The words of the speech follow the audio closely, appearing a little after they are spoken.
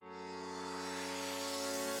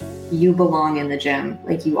you belong in the gym.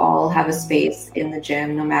 Like, you all have a space in the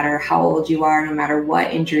gym, no matter how old you are, no matter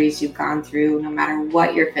what injuries you've gone through, no matter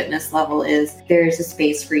what your fitness level is, there's a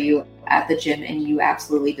space for you at the gym, and you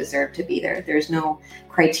absolutely deserve to be there. There's no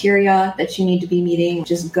criteria that you need to be meeting.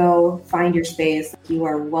 Just go find your space. You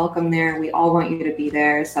are welcome there. We all want you to be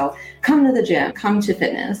there. So come to the gym, come to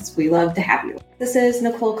fitness. We love to have you. This is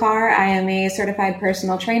Nicole Carr. I am a certified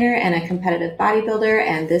personal trainer and a competitive bodybuilder,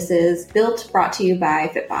 and this is Built, brought to you by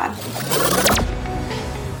FitBod.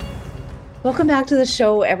 Welcome back to the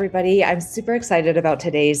show, everybody. I'm super excited about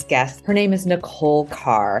today's guest. Her name is Nicole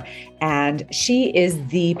Carr, and she is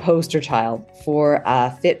the poster child for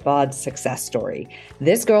a FitBod success story.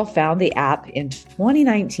 This girl found the app in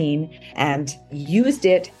 2019 and used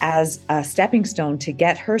it as a stepping stone to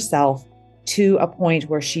get herself to a point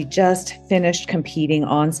where she just finished competing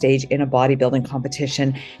on stage in a bodybuilding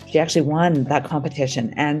competition. She actually won that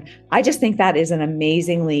competition. And I just think that is an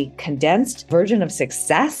amazingly condensed version of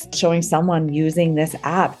success, showing someone using this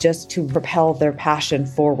app just to propel their passion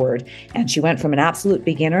forward. And she went from an absolute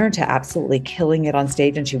beginner to absolutely killing it on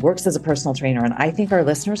stage. And she works as a personal trainer. And I think our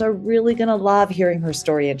listeners are really going to love hearing her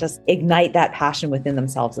story and just ignite that passion within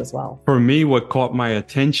themselves as well. For me, what caught my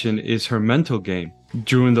attention is her mental game.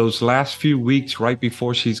 During those last few weeks, right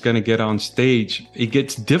before she's going to get on stage, it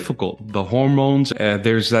gets difficult. The hormones,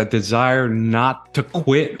 there's that desire not to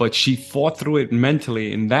quit, but she fought through it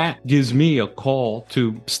mentally. And that gives me a call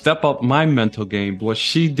to step up my mental game. What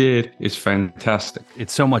she did is fantastic.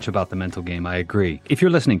 It's so much about the mental game. I agree. If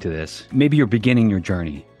you're listening to this, maybe you're beginning your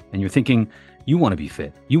journey and you're thinking, you want to be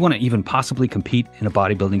fit. You want to even possibly compete in a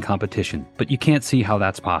bodybuilding competition, but you can't see how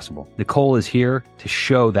that's possible. Nicole is here to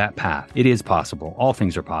show that path. It is possible. All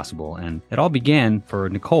things are possible. And it all began for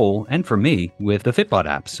Nicole and for me with the FitBod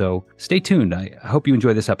app. So stay tuned. I hope you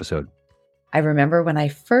enjoy this episode. I remember when I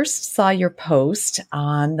first saw your post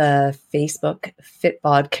on the Facebook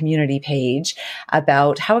FitBod community page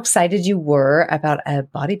about how excited you were about a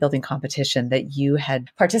bodybuilding competition that you had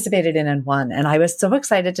participated in and won. And I was so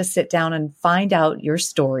excited to sit down and find out your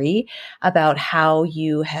story about how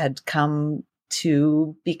you had come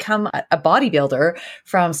to become a bodybuilder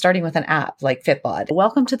from starting with an app like FitBod.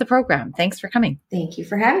 Welcome to the program. Thanks for coming. Thank you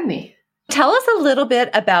for having me. Tell us a little bit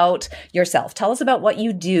about yourself. Tell us about what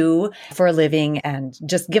you do for a living and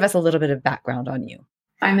just give us a little bit of background on you.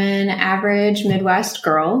 I'm an average Midwest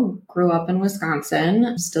girl, grew up in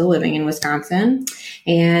Wisconsin, still living in Wisconsin,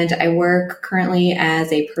 and I work currently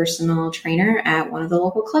as a personal trainer at one of the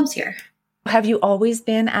local clubs here. Have you always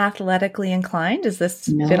been athletically inclined? Has this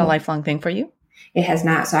been a lifelong thing for you? It has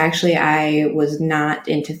not. So actually, I was not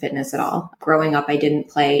into fitness at all. Growing up, I didn't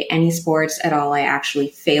play any sports at all. I actually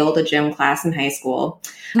failed a gym class in high school.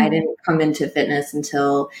 I didn't come into fitness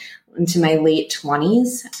until into my late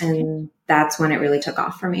 20s. And that's when it really took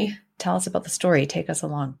off for me. Tell us about the story. Take us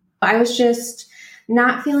along. I was just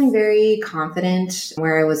not feeling very confident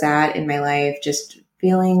where I was at in my life, just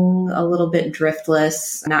feeling a little bit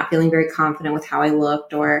driftless, not feeling very confident with how I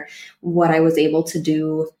looked or what I was able to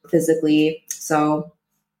do physically. So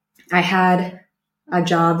I had a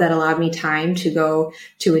job that allowed me time to go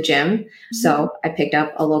to a gym. So I picked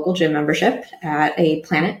up a local gym membership at a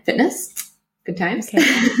Planet Fitness. Good times.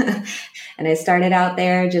 Okay. And I started out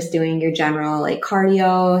there just doing your general like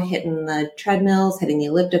cardio, hitting the treadmills, hitting the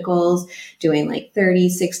ellipticals, doing like 30,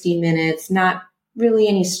 60 minutes, not really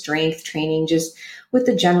any strength training, just with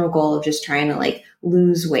the general goal of just trying to like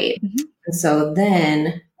lose weight. Mm-hmm. And so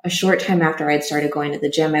then a short time after I'd started going to the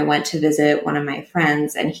gym, I went to visit one of my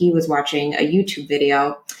friends and he was watching a YouTube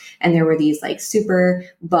video and there were these like super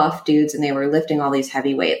buff dudes and they were lifting all these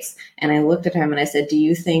heavy weights. And I looked at him and I said, "Do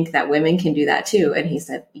you think that women can do that too?" And he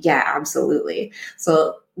said, "Yeah, absolutely."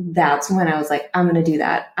 So that's when I was like, I'm going to do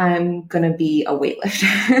that. I'm going to be a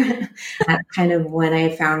weightlifter. That's kind of when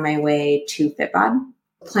I found my way to FitBod.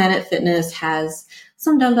 Planet Fitness has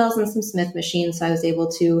some dumbbells and some Smith machines. So I was able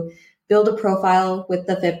to build a profile with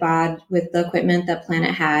the FitBod, with the equipment that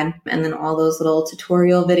Planet had, and then all those little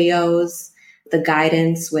tutorial videos, the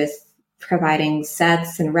guidance with providing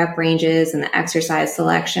sets and rep ranges and the exercise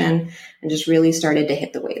selection, and just really started to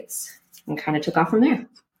hit the weights and kind of took off from there.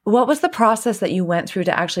 What was the process that you went through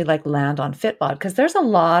to actually like land on FitBod? Because there's a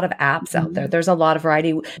lot of apps out there. There's a lot of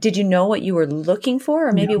variety. Did you know what you were looking for,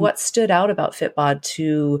 or maybe what stood out about FitBod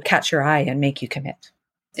to catch your eye and make you commit?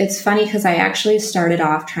 It's funny because I actually started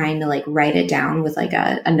off trying to like write it down with like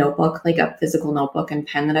a notebook, like a physical notebook and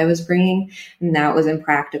pen that I was bringing. And that was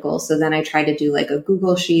impractical. So then I tried to do like a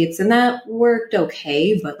Google Sheets and that worked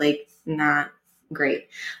okay, but like not great.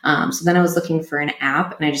 So then I was looking for an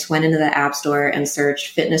app, and I just went into the app store and searched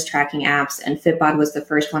fitness tracking apps, and Fitbod was the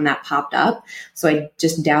first one that popped up. So I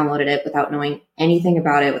just downloaded it without knowing anything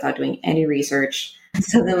about it, without doing any research.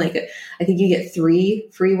 So then I think you get 3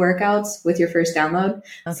 free workouts with your first download.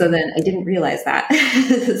 Okay. So then I didn't realize that.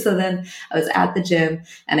 So then I was at the gym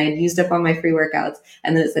and I had used up all my free workouts.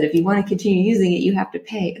 And then it said, if you want to continue using it, you have to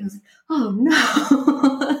pay. And I was like, oh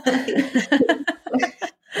no.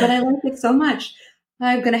 But I like it so much.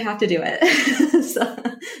 I'm going to have to do it.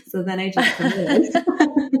 so then I just committed.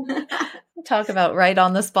 Talk about right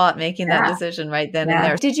on the spot, making that decision right then and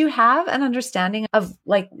there. Did you have an understanding of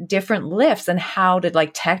like different lifts and how to like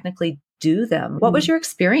technically do them? What was your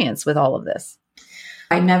experience with all of this?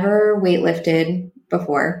 I never weightlifted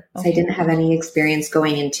before, so I didn't have any experience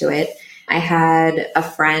going into it. I had a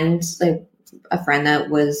friend that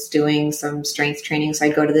was doing some strength training. So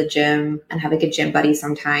I'd go to the gym and have like a gym buddy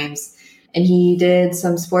sometimes. And he did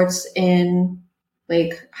some sports in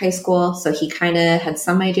like high school. So he kind of had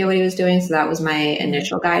some idea what he was doing. So that was my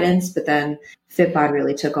initial guidance. But then Fitbod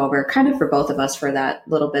really took over kind of for both of us for that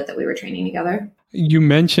little bit that we were training together. You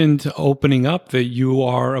mentioned opening up that you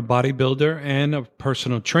are a bodybuilder and a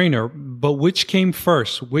personal trainer, but which came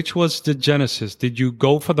first? Which was the genesis? Did you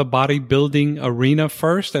go for the bodybuilding arena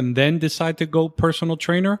first and then decide to go personal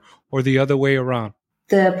trainer, or the other way around?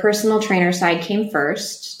 The personal trainer side came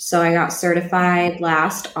first. So I got certified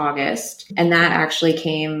last August, and that actually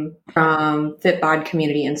came from Fitbod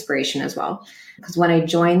community inspiration as well. Because when I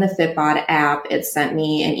joined the Fitbod app, it sent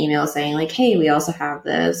me an email saying like, hey, we also have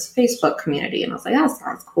this Facebook community. And I was like, that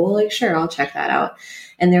sounds cool. Like, sure, I'll check that out.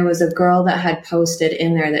 And there was a girl that had posted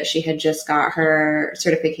in there that she had just got her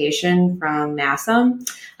certification from NASM.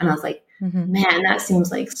 And I was like, man, that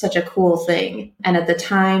seems like such a cool thing. And at the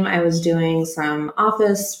time I was doing some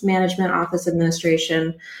office management, office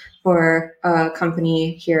administration for a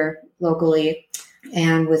company here locally.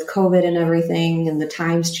 And with COVID and everything and the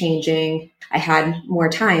times changing, I had more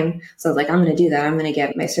time. So I was like, I'm going to do that. I'm going to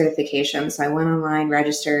get my certification. So I went online,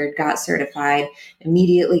 registered, got certified,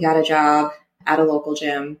 immediately got a job at a local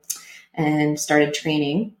gym and started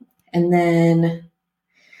training. And then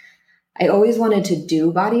I always wanted to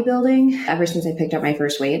do bodybuilding ever since I picked up my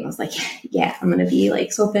first weight. And I was like, yeah, I'm going to be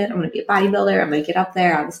like so fit. I'm going to be a bodybuilder. I'm going to get up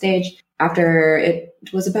there on the stage. After it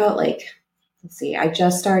was about I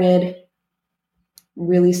just started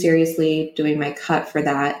really seriously doing my cut for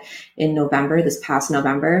that in November, this past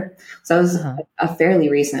November. So it was a fairly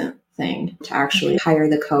recent thing to actually hire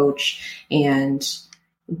the coach and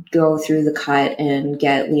go through the cut and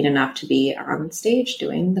get lean enough to be on stage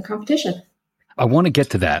doing the competition. I want to get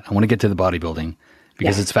to that. I want to get to the bodybuilding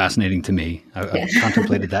because it's fascinating to me. I've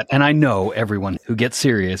contemplated that. And I know everyone who gets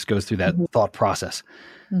serious goes through that thought process.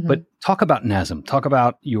 But talk about NASM. Talk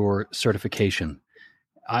about your certification.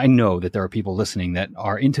 I know that there are people listening that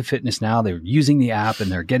are into fitness now. They're using the app and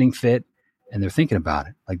they're getting fit and they're thinking about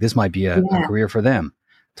it. Like this might be a career for them.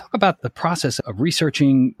 Talk about the process of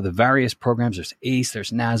researching the various programs. There's ACE,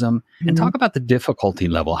 there's NASM, and talk about the difficulty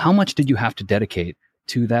level. How much did you have to dedicate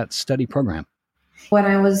to that study program? When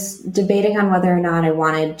I was debating on whether or not I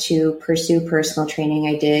wanted to pursue personal training,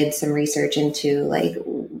 I did some research into like,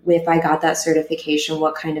 if I got that certification,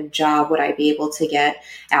 what kind of job would I be able to get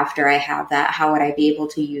after I have that? How would I be able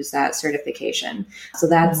to use that certification? So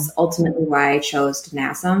that's ultimately why I chose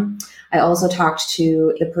NASM. I also talked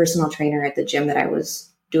to the personal trainer at the gym that I was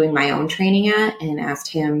doing my own training at and asked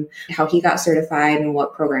him how he got certified and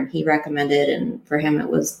what program he recommended. And for him, it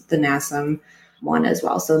was the NASM one as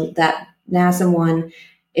well. So that NASM one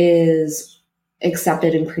is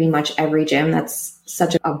accepted in pretty much every gym. That's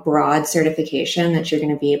such a broad certification that you're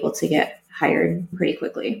going to be able to get hired pretty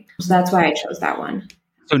quickly. So that's why I chose that one.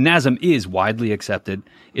 So NASM is widely accepted.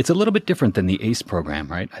 It's a little bit different than the ACE program,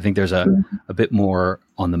 right? I think there's a bit more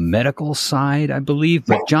on the medical side, I believe.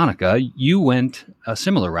 But Jonica, you went a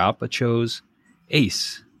similar route, but chose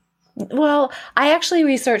ACE. Well, I actually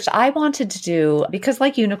researched, I wanted to do, because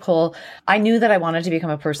like you, Nicole, I knew that I wanted to become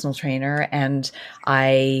a personal trainer, and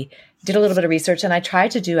I did a little bit of research and I tried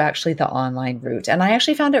to do actually the online route. And I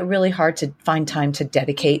actually found it really hard to find time to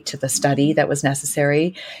dedicate to the study that was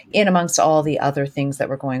necessary in amongst all the other things that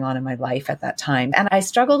were going on in my life at that time. And I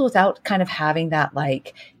struggled without kind of having that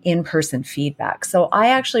like in-person feedback. So I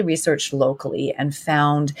actually researched locally and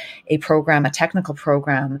found a program, a technical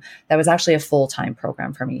program that was actually a full-time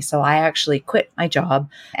program for me. So I actually quit my job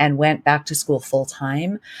and went back to school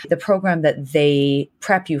full-time. The program that they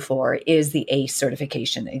prep you for is the ACE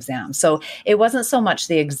certification exam. So it wasn't so much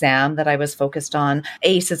the exam that I was focused on.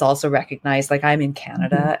 ACE is also recognized, like I'm in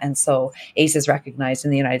Canada, and so ACE is recognized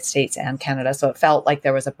in the United States and Canada. So it felt like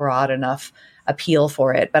there was a broad enough appeal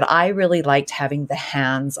for it. But I really liked having the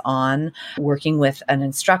hands-on, working with an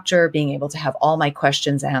instructor, being able to have all my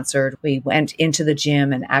questions answered. We went into the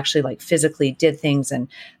gym and actually like physically did things. And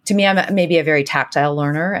to me, I'm maybe a very tactile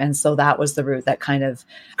learner. And so that was the route that kind of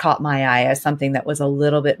caught my eye as something that was a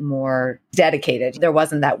little bit more dedicated. There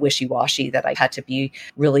wasn't that wishy-washy that I had to be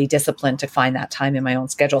really disciplined to find that time in my own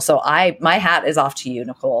schedule. So my hat is off to you,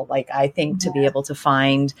 Nicole. Like, I think to be able to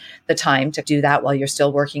find the time to do that while you're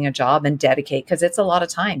still working a job and dedicate, because it's a lot of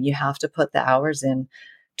time. You have to put the hours in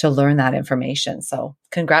to learn that information. So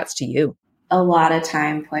congrats to you. A lot of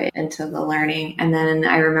time put into the learning. And then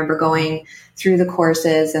I remember going through the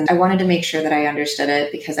courses, and I wanted to make sure that I understood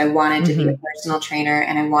it because I wanted to be a personal trainer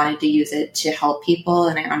and I wanted to use it to help people.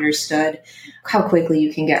 And I understood how quickly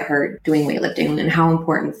you can get hurt doing weightlifting and how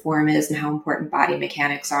important form is and how important body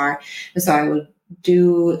mechanics are. And so I would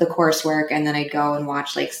do the coursework and then I'd go and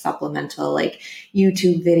watch like supplemental, like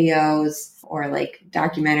YouTube videos or like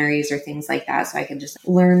documentaries or things like that. So I could just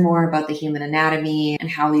learn more about the human anatomy and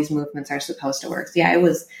how these movements are supposed to work. So yeah, it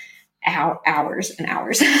was hours and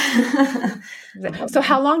hours. So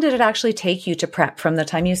how long did it actually take you to prep from the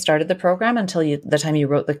time you started the program until the time you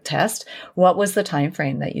wrote the test? What was the time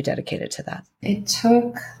frame that you dedicated to that? It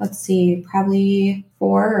took, probably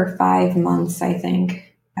 4 or 5 months, I think.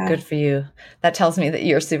 Good for you. That tells me that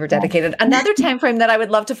you're super dedicated. Another time frame that I would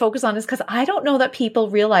love to focus on is because I don't know that people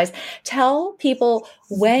realize. Tell people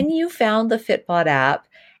when you found the Fitbod app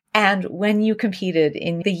and when you competed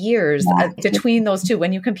in the years between those two,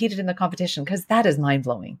 when you competed in the competition, because that is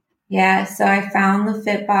mind-blowing. Yeah, so I found the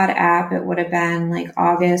Fitbod app. It would have been like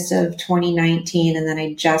August of 2019, and then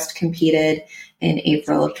I just competed in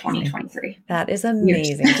April of 2023. That is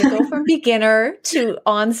amazing to go from beginner to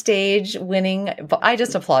on stage winning. I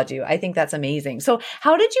just applaud you. I think that's amazing. So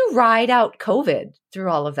how did you ride out COVID through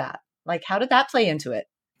all of that? Like, how did that play into it?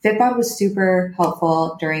 Fitbod was super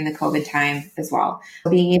helpful during the COVID time as well.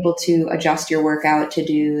 Being able to adjust your workout to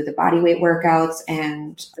do the body weight workouts,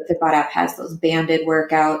 and the Fitbod app has those banded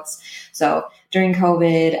workouts. So during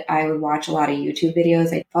COVID, I would watch a lot of YouTube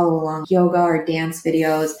videos. I'd follow along yoga or dance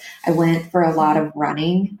videos. I went for a lot of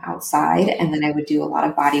running outside, and then I would do a lot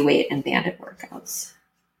of body weight and banded workouts.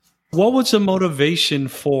 What was the motivation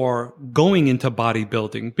for going into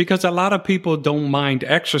bodybuilding? Because a lot of people don't mind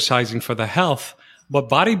exercising for the health, but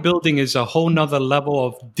bodybuilding is a whole nother level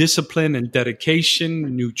of discipline and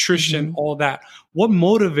dedication, nutrition, all that. What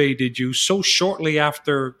motivated you so shortly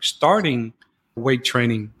after starting weight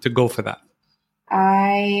training to go for that?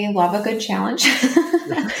 I love a good challenge.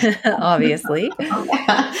 Obviously.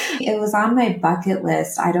 It was on my bucket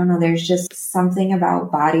list. I don't know. There's just something about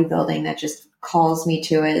bodybuilding that just calls me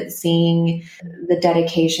to it. Seeing the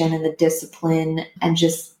dedication and the discipline and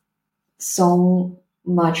just so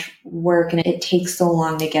much work, and it takes so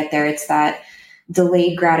long to get there. It's that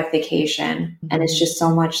delayed gratification. And it's just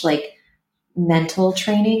so much like mental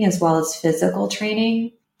training as well as physical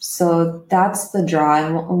training. So that's the draw.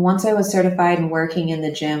 And once I was certified and working in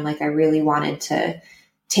the gym, like I really wanted to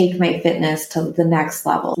take my fitness to the next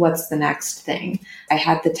level. What's the next thing? I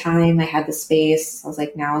had the time, I had the space. I was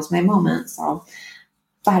like, now is my moment. So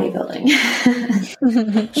bodybuilding.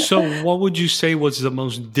 So what would you say was the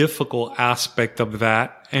most difficult aspect of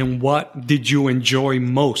that? And what did you enjoy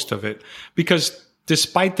most of it? Because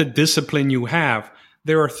despite the discipline you have,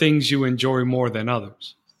 there are things you enjoy more than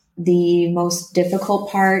others. The most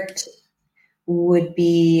difficult part would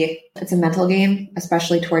be, it's a mental game,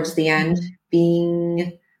 especially towards the end,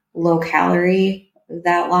 being low calorie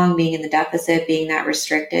that long, being in the deficit, being that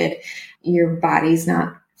restricted. Your body's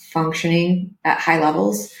not functioning at high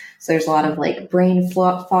levels. So there's a lot of like brain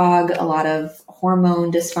fog, a lot of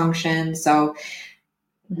hormone dysfunction. So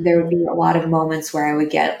there would be a lot of moments where I would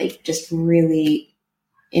get like just really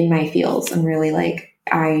in my feels and really like,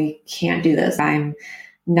 I can't do this. I'm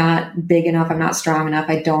not big enough. I'm not strong enough.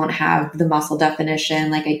 I don't have the muscle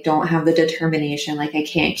definition. Like I don't have the determination. Like I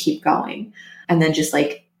can't keep going. And then just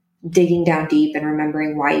like digging down deep and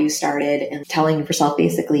remembering why you started and telling yourself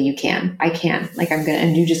basically you can, I can, like I'm gonna,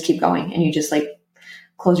 and you just keep going and you just like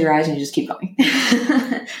close your eyes and you just keep going.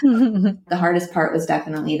 The hardest part was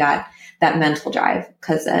definitely that mental drive,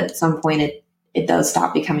 because at some point it does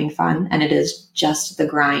stop becoming fun and it is just the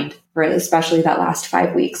grind for especially that last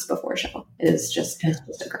 5 weeks before show. It's just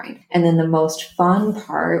a grind. And then the most fun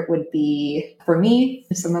part would be for me,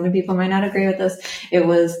 some other people might not agree with this, it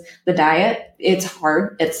was the diet. It's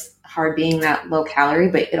hard. It's hard being that low calorie,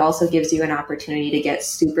 but it also gives you an opportunity to get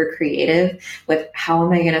super creative with how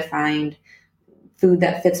am I going to find food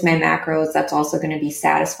that fits my macros that's also going to be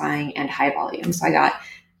satisfying and high volume. So I got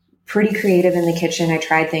pretty creative in the kitchen. I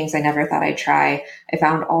tried things I never thought I'd try. I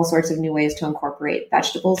found all sorts of new ways to incorporate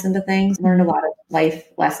vegetables into things, learned a lot of life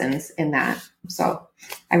lessons in that. So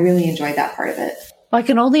I really enjoyed that part of it. Well, I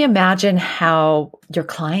can only imagine how your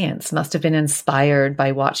clients must have been inspired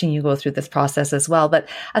by watching you go through this process as well. But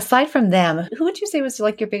aside from them, who would you say was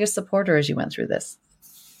like your biggest supporter as you went through this?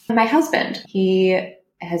 My husband, he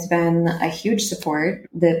has been a huge support.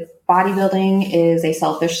 The bodybuilding is a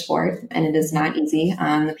selfish sport, and it is not easy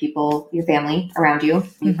on the people, your family around you.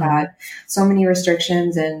 You've got so many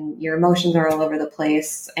restrictions and your emotions are all over the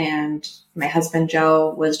place. And my husband,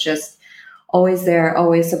 Joe, was just always there,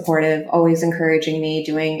 always supportive, always encouraging me,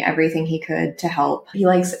 doing everything he could to help. He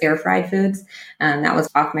likes air fried foods, and that was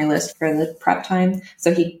off my list for the prep time.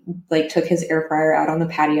 So he took his air fryer out on the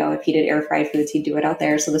patio. If he did air fried foods, he'd do it out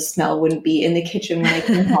there so the smell wouldn't be in the kitchen when I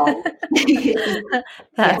came home.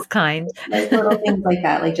 That's kind. Little things like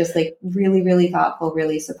that, really, really thoughtful,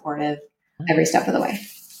 really supportive every step of the way.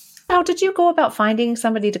 How did you go about finding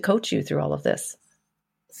somebody to coach you through all of this?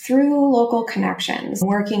 Through local connections.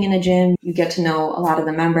 Working in a gym, you get to know a lot of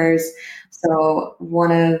the members. So one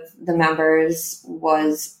of the members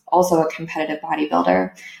was also a competitive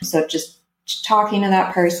bodybuilder. So just talking to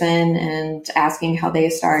that person and asking how they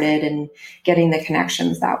started and getting the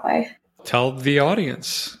connections that way. Tell the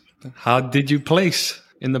audience, how did you place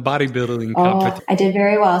in the bodybuilding competition? I did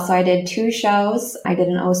very well. So I did 2 shows. I did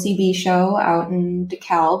an OCB show out in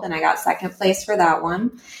DeKalb, and I got second place for that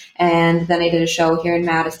one. And then I did a show here in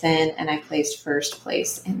Madison, and I placed first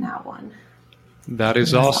place in that one. That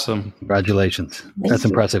is awesome. Congratulations. That's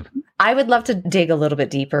impressive. I would love to dig a little bit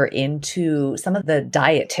deeper into some of the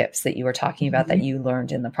diet tips that you were talking about that you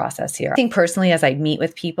learned in the process here. I think personally, as I meet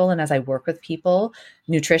with people and as I work with people,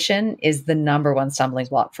 nutrition is the number one stumbling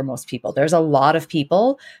block for most people. There's a lot of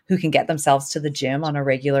people who can get themselves to the gym on a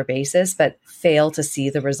regular basis, but fail to see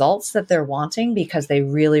the results that they're wanting because they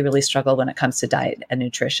really, really struggle when it comes to diet and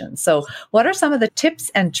nutrition. So what are some of the tips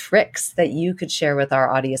and tricks that you could share with our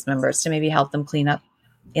audience members to maybe help them clean up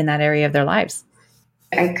in that area of their lives?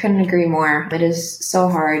 I couldn't agree more. It is so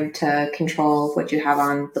hard to control what you have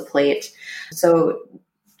on the plate. So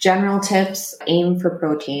general tips, aim for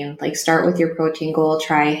protein. Start with your protein goal.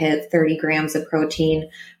 Try hit 30 grams of protein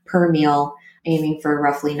per meal, aiming for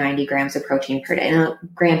roughly 90 grams of protein per day. Now,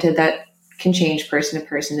 granted, that can change person to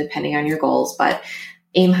person depending on your goals, but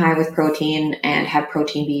aim high with protein and have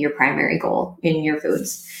protein be your primary goal in your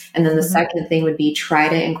foods. And then the second thing would be try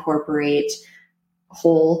to incorporate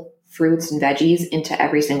whole fruits and veggies into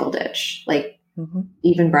every single dish.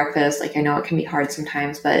 Even breakfast, I know it can be hard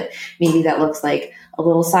sometimes, but maybe that looks like a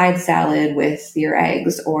little side salad with your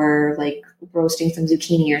eggs, or roasting some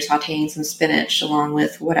zucchini or sauteing some spinach along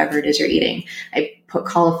with whatever it is you're eating. I put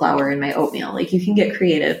cauliflower in my oatmeal. You can get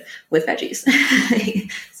creative with veggies.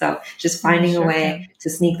 So just finding a way to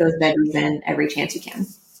sneak those veggies in every chance you can.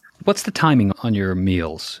 What's the timing on your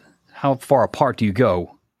meals? How far apart do you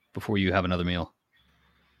go before you have another meal?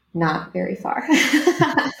 Not very far.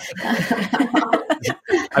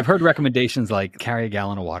 I've heard recommendations like carry a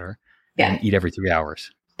gallon of water and eat every 3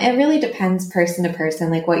 hours. It really depends person to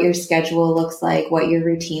person, what your schedule looks like, what your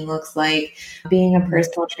routine looks like. Being a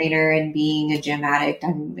personal trainer and being a gym addict,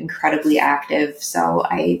 I'm incredibly active, so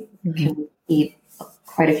I can eat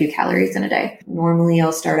quite a few calories in a day. Normally,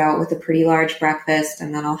 I'll start out with a pretty large breakfast,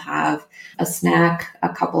 and then I'll have a snack a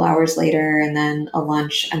couple hours later, and then a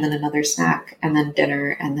lunch, and then another snack, and then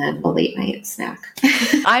dinner, and then a late night snack.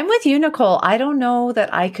 I'm with you, Nicole. I don't know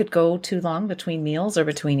that I could go too long between meals or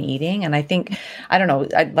between eating. And I think, I don't know,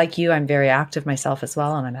 like you, I'm very active myself as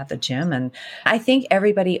well, and I'm at the gym. And I think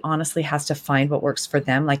everybody honestly has to find what works for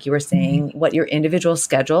them. Like you were saying, what your individual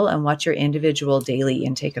schedule and what your individual daily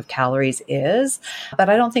intake of calories is. But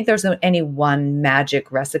I don't think there's any one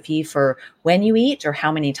magic recipe for when you eat or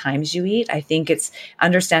how many times you eat. I think it's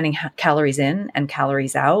understanding calories in and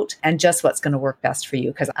calories out and just what's going to work best for you.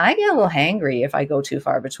 Because I get a little hangry if I go too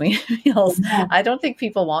far between meals. Yeah. I don't think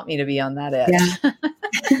people want me to be on that edge.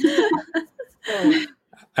 Yeah.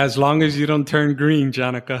 As long as you don't turn green,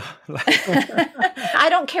 Janica. I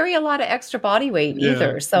don't carry a lot of extra body weight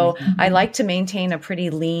either. So I like to maintain a pretty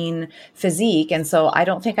lean physique. And so I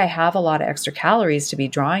don't think I have a lot of extra calories to be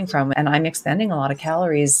drawing from. And I'm expending a lot of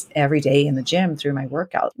calories every day in the gym through my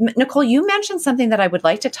workout. Nicole, you mentioned something that I would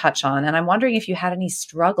like to touch on. And I'm wondering if you had any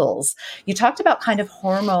struggles. You talked about kind of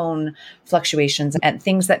hormone fluctuations and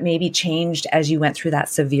things that maybe changed as you went through that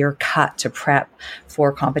severe cut to prep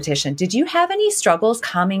for competition. Did you have any struggles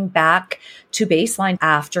coming back to baseline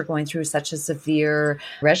after going through such a severe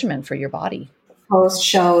regimen for your body? Post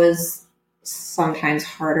show is sometimes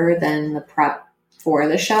harder than the prep for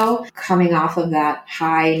the show. Coming off of that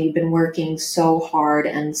high, and you've been working so hard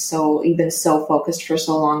and you've been so focused for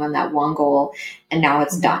so long on that one goal, and now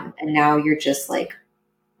it's done. And now you're just like,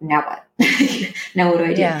 now what? Now what do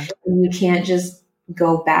I do? Yeah. And you can't just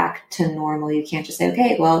go back to normal. You can't just say,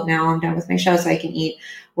 okay, well, now I'm done with my show so I can eat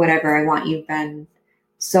whatever I want. You've been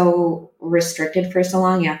so restricted for so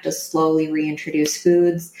long. You have to slowly reintroduce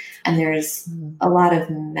foods. And there's a lot of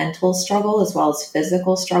mental struggle as well as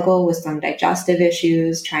physical struggle with some digestive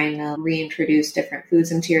issues, trying to reintroduce different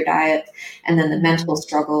foods into your diet. And then the mental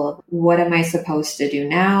struggle of what am I supposed to do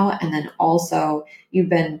now? And then also you've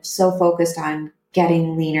been so focused on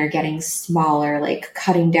getting leaner, getting smaller, like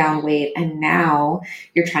cutting down weight. And now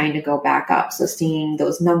you're trying to go back up. So seeing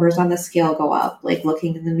those numbers on the scale go up, like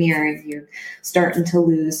looking in the mirror and you're starting to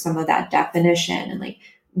lose some of that definition, and like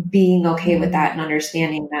being okay with that and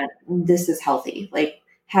understanding that this is healthy. Like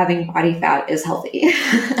having body fat is healthy.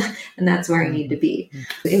 And that's where I need to be.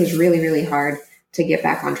 It was really, really hard to get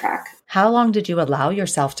back on track. How long did you allow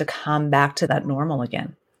yourself to come back to that normal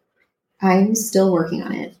again? I'm still working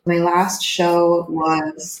on it. My last show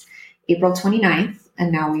was April 29th,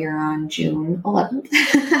 and now we are on June 11th.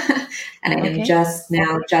 And I am just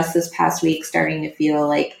this past week, starting to feel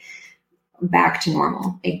like back to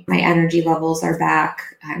normal. Like my energy levels are back.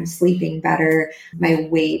 I'm sleeping better. My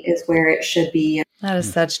weight is where it should be. That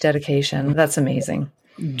is such dedication. That's amazing.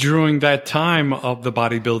 During that time of the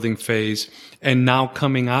bodybuilding phase and now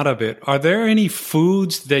coming out of it, are there any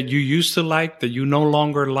foods that you used to like that you no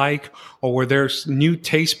longer like, or were there new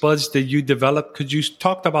taste buds that you developed? Because you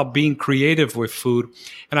talked about being creative with food.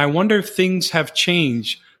 And I wonder if things have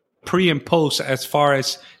changed pre and post as far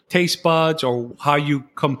as taste buds or how you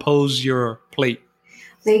compose your plate.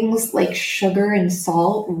 Things like sugar and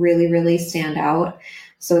salt really, really stand out.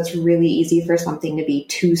 So it's really easy for something to be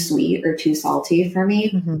too sweet or too salty for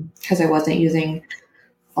me because I wasn't using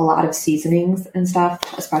a lot of seasonings and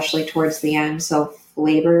stuff, especially towards the end. So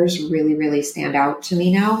flavors really, really stand out to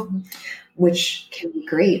me now, which can be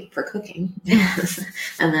great for cooking.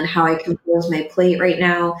 And then how I compose my plate right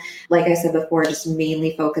now, like I said before, just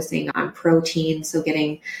mainly focusing on protein. So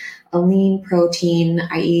getting a lean protein.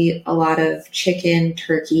 I eat a lot of chicken,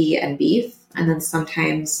 turkey, and beef, and then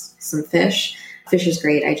sometimes some fish. Fish is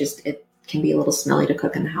great. It can be a little smelly to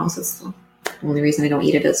cook in the house. It's the only reason I don't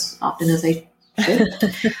eat it as often as I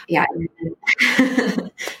should. Yeah.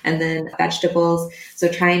 And then vegetables. So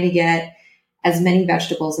trying to get as many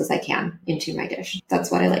vegetables as I can into my dish.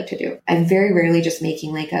 That's what I like to do. I'm very rarely just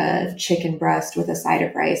making like a chicken breast with a side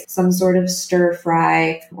of rice, some sort of stir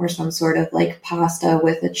fry or some sort of like pasta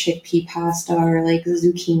with a chickpea pasta or like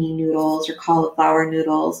zucchini noodles or cauliflower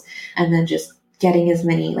noodles. And then just getting as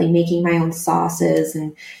many, like making my own sauces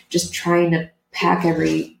and just trying to pack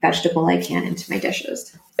every vegetable I can into my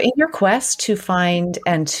dishes. In your quest to find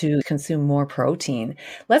and to consume more protein,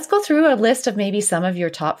 let's go through a list of maybe some of your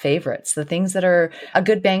top favorites, the things that are a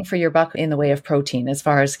good bang for your buck in the way of protein, as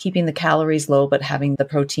far as keeping the calories low, but having the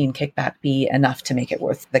protein kickback be enough to make it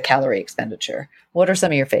worth the calorie expenditure. What are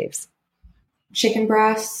some of your faves? Chicken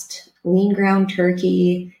breast, lean ground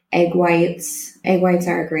turkey, egg whites. Egg whites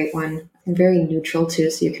are a great one. And very neutral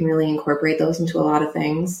too, so you can really incorporate those into a lot of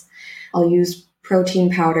things. I'll use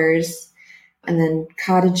protein powders and then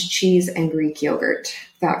cottage cheese and Greek yogurt,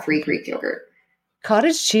 fat-free Greek yogurt.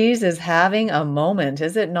 Cottage cheese is having a moment,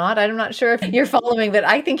 is it not? I'm not sure if you're following, but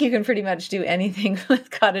I think you can pretty much do anything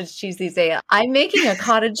with cottage cheese these days. I'm making a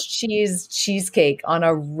cottage cheese cheesecake on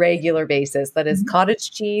a regular basis. That is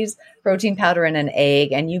cottage cheese, protein powder, and an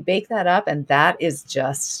egg. And you bake that up, and that is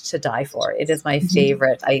just to die for. It is my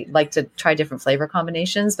favorite. I like to try different flavor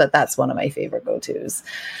combinations, but that's one of my favorite go-tos.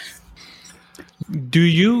 Do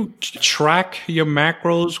you track your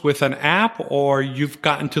macros with an app, or you've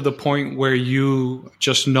gotten to the point where you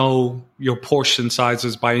just know your portion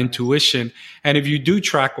sizes by intuition? And if you do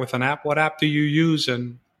track with an app, what app do you use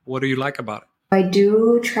and what do you like about it? I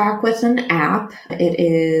do track with an app. It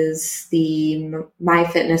is the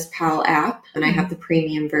MyFitnessPal app, and I have the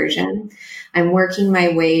premium version. I'm working my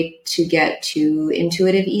way to get to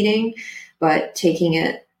intuitive eating, but taking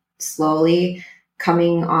it slowly.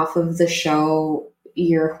 Coming off of the show,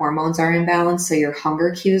 your hormones are imbalanced, so your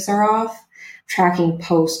hunger cues are off. Tracking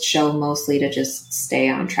post-show mostly to just stay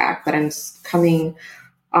on track, but I'm coming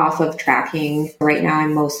off of tracking. Right now,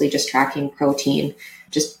 I'm mostly just tracking protein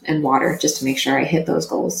and water just to make sure I hit those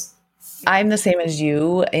goals. I'm the same as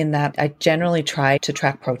you in that I generally try to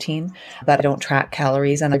track protein, but I don't track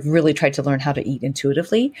calories. And I've really tried to learn how to eat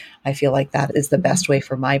intuitively. I feel like that is the best way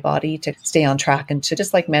for my body to stay on track and to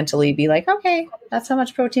just like mentally be like, okay, that's how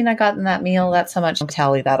much protein I got in that meal. That's how much. I'll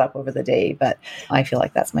tally that up over the day. But I feel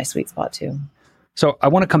like that's my sweet spot too. So I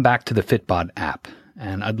want to come back to the Fitbod app,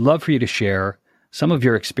 and I'd love for you to share some of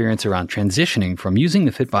your experience around transitioning from using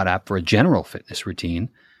the Fitbod app for a general fitness routine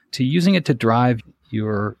to using it to drive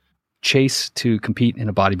your chase to compete in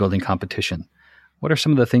a bodybuilding competition. What are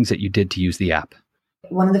some of the things that you did to use the app?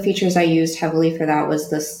 One of the features I used heavily for that was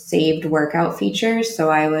the saved workout feature. So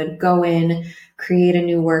I would go in, create a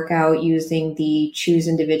new workout using the choose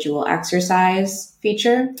individual exercise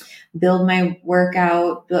feature, build my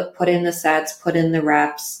workout, put in the sets, put in the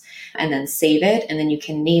reps, and then save it. And then you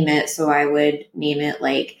can name it. So I would name it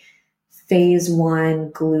like phase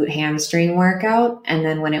 1 glute hamstring workout. And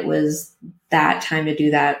then when it was that time to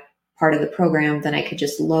do that part of the program, then I could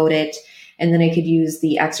just load it. And then I could use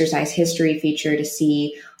the exercise history feature to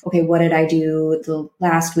see, okay, what did I do the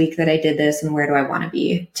last week that I did this and where do I want to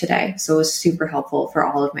be today? So it was super helpful for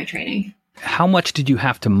all of my training. How much did you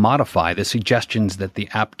have to modify the suggestions that the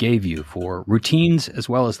app gave you for routines as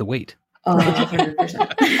well as the weight? 100%.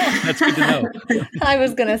 That's good to know. I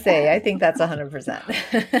was going to say, I think that's 100%.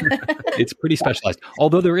 It's pretty specialized.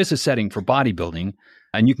 Although there is a setting for bodybuilding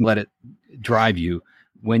and you can let it drive you,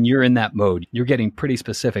 when you're in that mode, you're getting pretty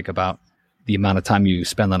specific about the amount of time you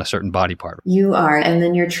spend on a certain body part. You are. And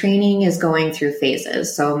then your training is going through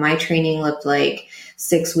phases. So my training looked like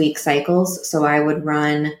 6-week cycles. So I would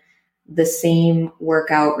run the same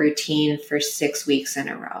workout routine for 6 weeks in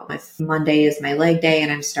a row. If Monday is my leg day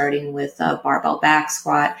and I'm starting with a barbell back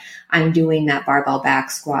squat, I'm doing that barbell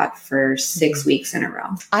back squat for 6 weeks in a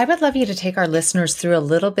row. I would love you to take our listeners through a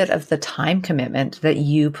little bit of the time commitment that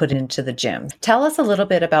you put into the gym. Tell us a little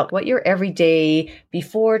bit about what your everyday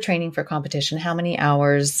before training for competition, how many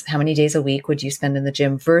hours, how many days a week would you spend in the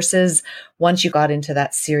gym versus once you got into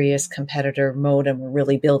that serious competitor mode and were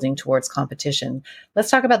really building towards competition. Let's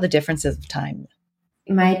talk about the differences of time.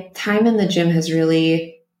 My time in the gym has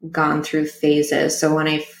really gone through phases. So when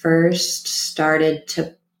I first started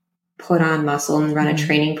to put on muscle and run a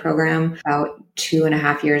training program about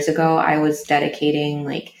 2.5 years ago, I was dedicating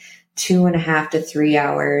like 2.5 to 3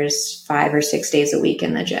 hours, 5 or 6 days a week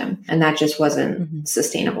in the gym. And that just wasn't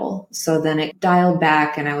sustainable. So then it dialed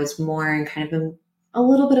back and I was more in kind of a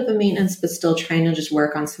little bit of a maintenance, but still trying to just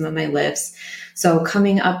work on some of my lifts. So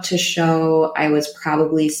coming up to show, I was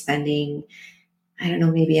probably spending, I don't know,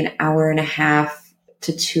 maybe an hour and a half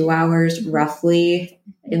to 2 hours roughly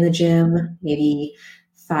in the gym, maybe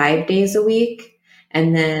 5 days a week.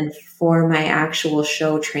 And then for my actual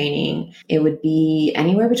show training, it would be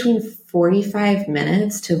anywhere between 45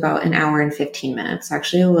 minutes to about an hour and 15 minutes,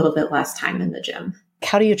 actually a little bit less time in the gym.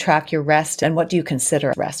 How do you track your rest and what do you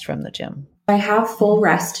consider rest from the gym? I have full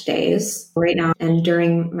rest days right now. And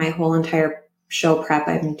during my whole entire show prep,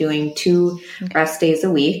 I'm doing 2 rest days a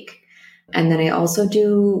week. And then I also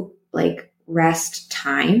do like rest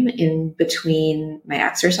time in between my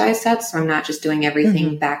exercise sets. So I'm not just doing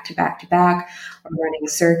everything back to back to back or running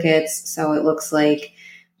circuits. So it looks like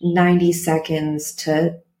 90 seconds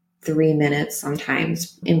to 3 minutes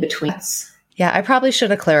sometimes in between. Yeah, I probably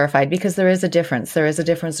should have clarified because there is a difference. There is a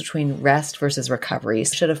difference between rest versus recovery.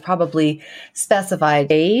 Should have probably specified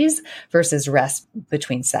days versus rest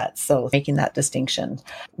between sets. So making that distinction.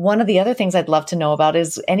 One of the other things I'd love to know about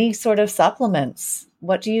is any sort of supplements.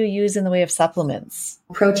 What do you use in the way of supplements?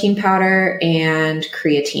 Protein powder and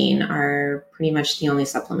creatine are pretty much the only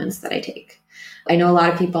supplements that I take. I know a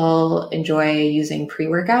lot of people enjoy using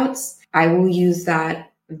pre-workouts. I will use that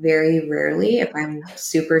very rarely if I'm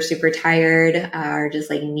super, super tired or just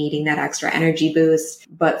like needing that extra energy boost.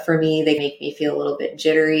 But for me, they make me feel a little bit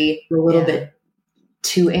jittery, a little bit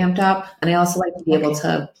too amped up. And I also like to be able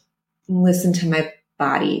to listen to my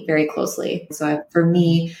body very closely. So for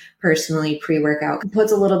me personally, pre-workout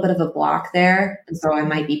puts a little bit of a block there. And so I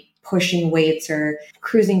might be pushing weights or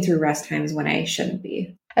cruising through rest times when I shouldn't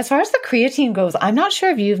be. As far as the creatine goes, I'm not sure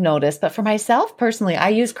if you've noticed, but for myself personally, I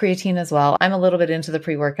use creatine as well. I'm a little bit into the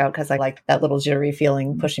pre-workout because I like that little jittery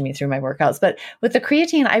feeling pushing me through my workouts. But with the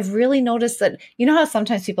creatine, I've really noticed that, you know how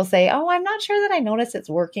sometimes people say, oh, I'm not sure that I notice it's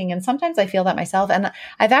working. And sometimes I feel that myself. And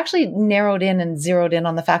I've actually narrowed in and zeroed in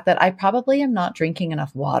on the fact that I probably am not drinking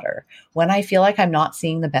enough water. When I feel like I'm not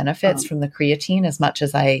seeing the benefits from the creatine as much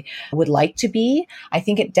as I would like to be, I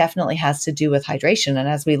think it definitely has to do with hydration. And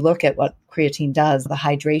as we look at what creatine does, the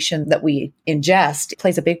hydration that we ingest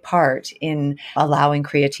plays a big part in allowing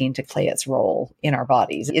creatine to play its role in our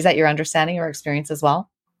bodies. Is that your understanding or experience as well?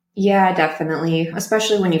 Yeah, definitely.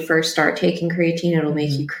 Especially when you first start taking creatine, it'll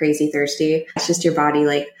make you crazy thirsty. It's just your body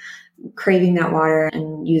like craving that water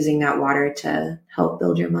and using that water to help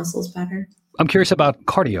build your muscles better. I'm curious about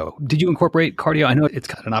cardio. Did you incorporate cardio? I know it's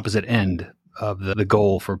got an opposite end, of the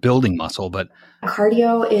goal for building muscle, but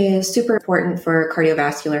cardio is super important for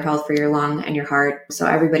cardiovascular health for your lung and your heart. So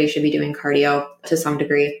everybody should be doing cardio to some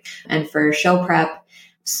degree. And for show prep,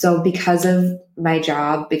 so because of my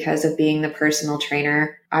job, because of being the personal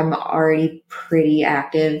trainer, I'm already pretty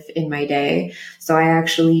active in my day. So I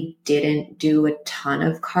actually didn't do a ton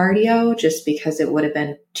of cardio just because it would have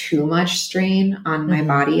been too much strain on my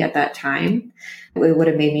body at that time. It would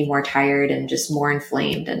have made me more tired and just more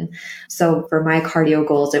inflamed. And so for my cardio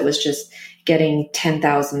goals, it was just getting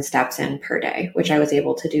 10,000 steps in per day, which I was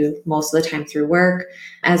able to do most of the time through work.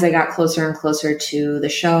 As I got closer and closer to the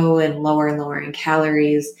show and lower in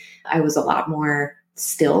calories, I was a lot more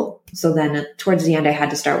still. So then towards the end, I had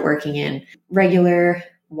to start working in regular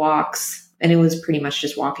walks. And it was pretty much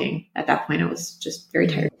just walking. At that point, I was just very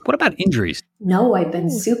tired. What about injuries? No, I've been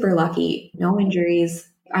super lucky. No injuries.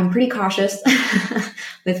 I'm pretty cautious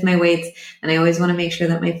with my weights, and I always want to make sure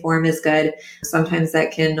that my form is good. Sometimes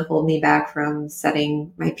that can hold me back from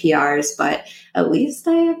setting my PRs, but at least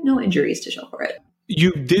I have no injuries to show for it.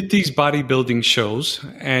 You did these bodybuilding shows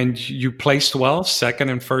and you placed well, second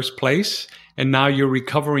and first place, and now you're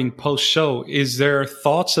recovering post-show. Is there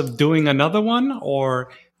thoughts of doing another one, or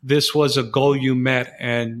this was a goal you met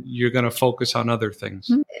and you're going to focus on other things?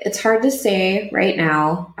 It's hard to say right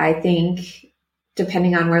now. I think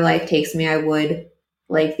depending on where life takes me, I would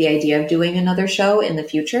like the idea of doing another show in the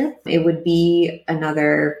future. It would be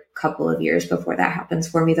another couple of years before that happens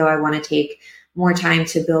for me, though. I want to take more time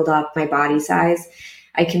to build up my body size.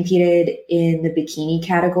 I competed in the bikini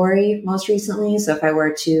category most recently. So if I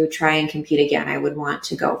were to try and compete again, I would want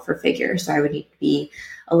to go for figure. So I would need to be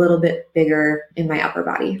a little bit bigger in my upper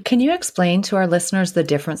body. Can you explain to our listeners the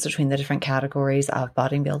difference between the different categories of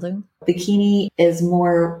bodybuilding? Bikini is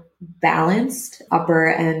more balanced, upper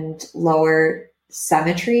and lower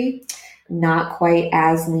symmetry, not quite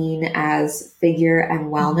as lean as figure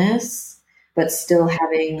and wellness, but still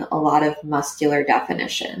having a lot of muscular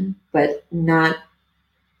definition, but not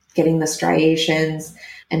getting the striations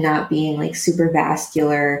and not being like super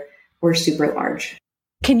vascular or super large.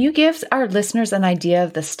 Can you give our listeners an idea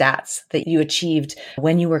of the stats that you achieved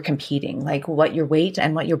when you were competing, like what your weight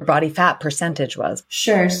and what your body fat percentage was?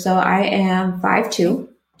 Sure. So I am 5'2".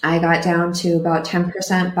 I got down to about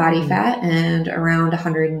 10% body fat and around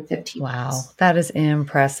 115 Wow, pounds. that is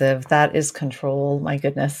impressive. That is control. My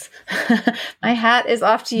goodness. My hat is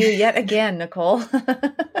off to you yet again, Nicole.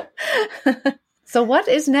 So what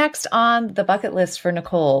is next on the bucket list for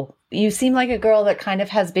Nicole? You seem like a girl that kind of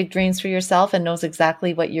has big dreams for yourself and knows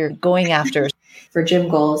exactly what you're going after. For gym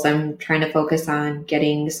goals, I'm trying to focus on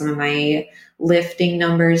getting some of my lifting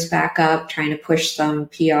numbers back up, trying to push some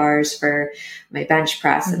PRs for my bench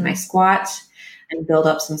press and my squat and build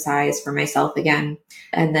up some size for myself again.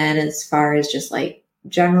 And then as far as just like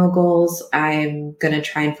general goals, I'm going to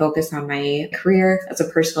try and focus on my career as a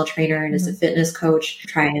personal trainer and as a fitness coach,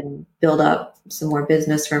 try and build up some more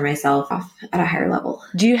business for myself at a higher level.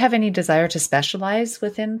 Do you have any desire to specialize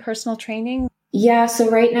within personal training? Yeah. So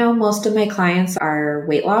right now, most of my clients are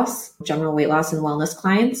weight loss, general weight loss and wellness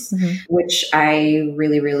clients, which I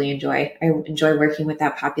really, really enjoy. I enjoy working with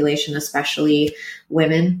that population, especially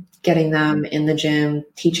women, getting them in the gym,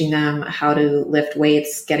 teaching them how to lift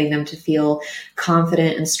weights, getting them to feel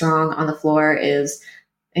confident and strong on the floor is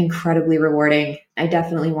incredibly rewarding. I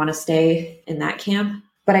definitely want to stay in that camp,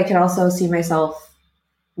 but I could also see myself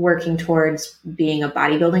working towards being a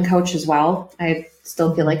bodybuilding coach as well. I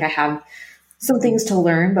still feel like I have some things to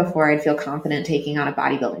learn before I'd feel confident taking on a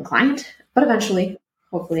bodybuilding client, but eventually,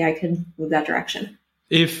 hopefully I could move that direction.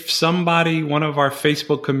 If somebody, one of our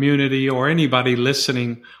Facebook community or anybody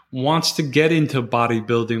listening wants to get into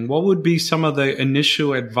bodybuilding, what would be some of the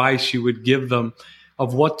initial advice you would give them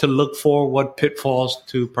of what to look for, what pitfalls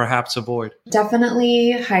to perhaps avoid?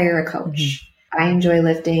 Definitely hire a coach. I enjoy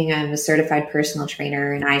lifting. I'm a certified personal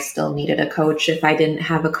trainer and I still needed a coach. If I didn't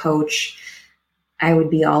have a coach, I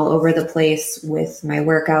would be all over the place with my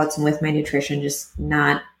workouts and with my nutrition, just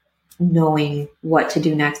not knowing what to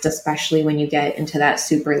do next, especially when you get into that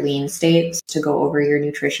super lean state, to go over your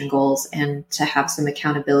nutrition goals and to have some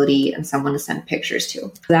accountability and someone to send pictures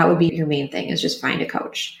to. That would be your main thing, is just find a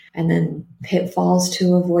coach. And then pitfalls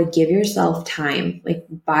to avoid: give yourself time. Like,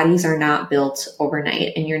 bodies are not built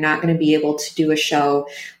overnight, and you're not going to be able to do a show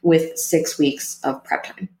with 6 weeks of prep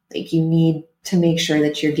time. Like, you need to make sure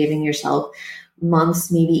that you're giving yourself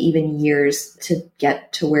months, maybe even years to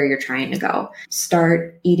get to where you're trying to go.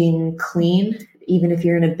 Start eating clean. Even if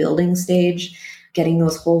you're in a building stage, getting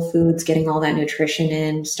those whole foods, getting all that nutrition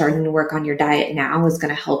in, starting to work on your diet now is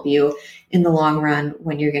going to help you in the long run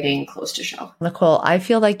when you're getting close to show. Nicole, I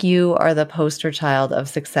feel like you are the poster child of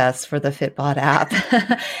success for the Fitbod app.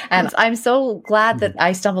 And I'm so glad that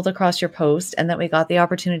I stumbled across your post and that we got the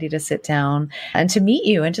opportunity to sit down and to meet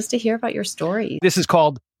you and just to hear about your story. This is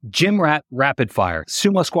called Gym Rat Rapid Fire.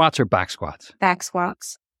 Sumo squats or back squats? Back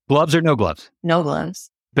squats. Gloves or no gloves? No gloves.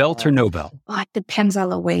 Belt or no belt? Oh, it depends on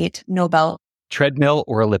the weight. No belt. Treadmill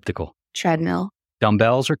or elliptical? Treadmill.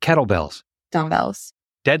 Dumbbells or kettlebells? Dumbbells.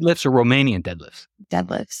 Deadlifts or Romanian deadlifts?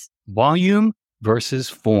 Deadlifts. Volume versus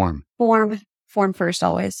form? Form first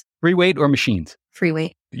always. Free weight or machines? Free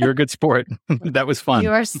weight. You're a good sport. That was fun.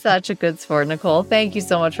 You are such a good sport, Nicole. Thank you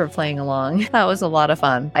so much for playing along. That was a lot of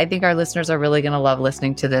fun. I think our listeners are really going to love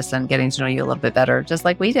listening to this and getting to know you a little bit better, just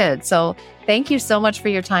like we did. So thank you so much for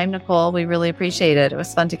your time, Nicole. We really appreciate it. It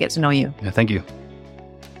was fun to get to know you. Yeah, thank you.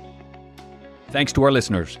 Thanks to our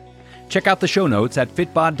listeners. Check out the show notes at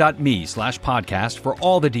fitbod.me/podcast for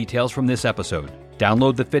all the details from this episode.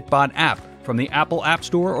 Download the Fitbod app from the Apple App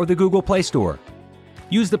Store or the Google Play Store.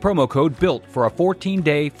 Use the promo code BUILT for a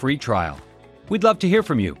 14-day free trial. We'd love to hear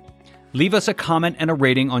from you. Leave us a comment and a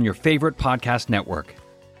rating on your favorite podcast network.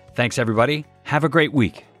 Thanks, everybody. Have a great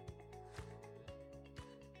week.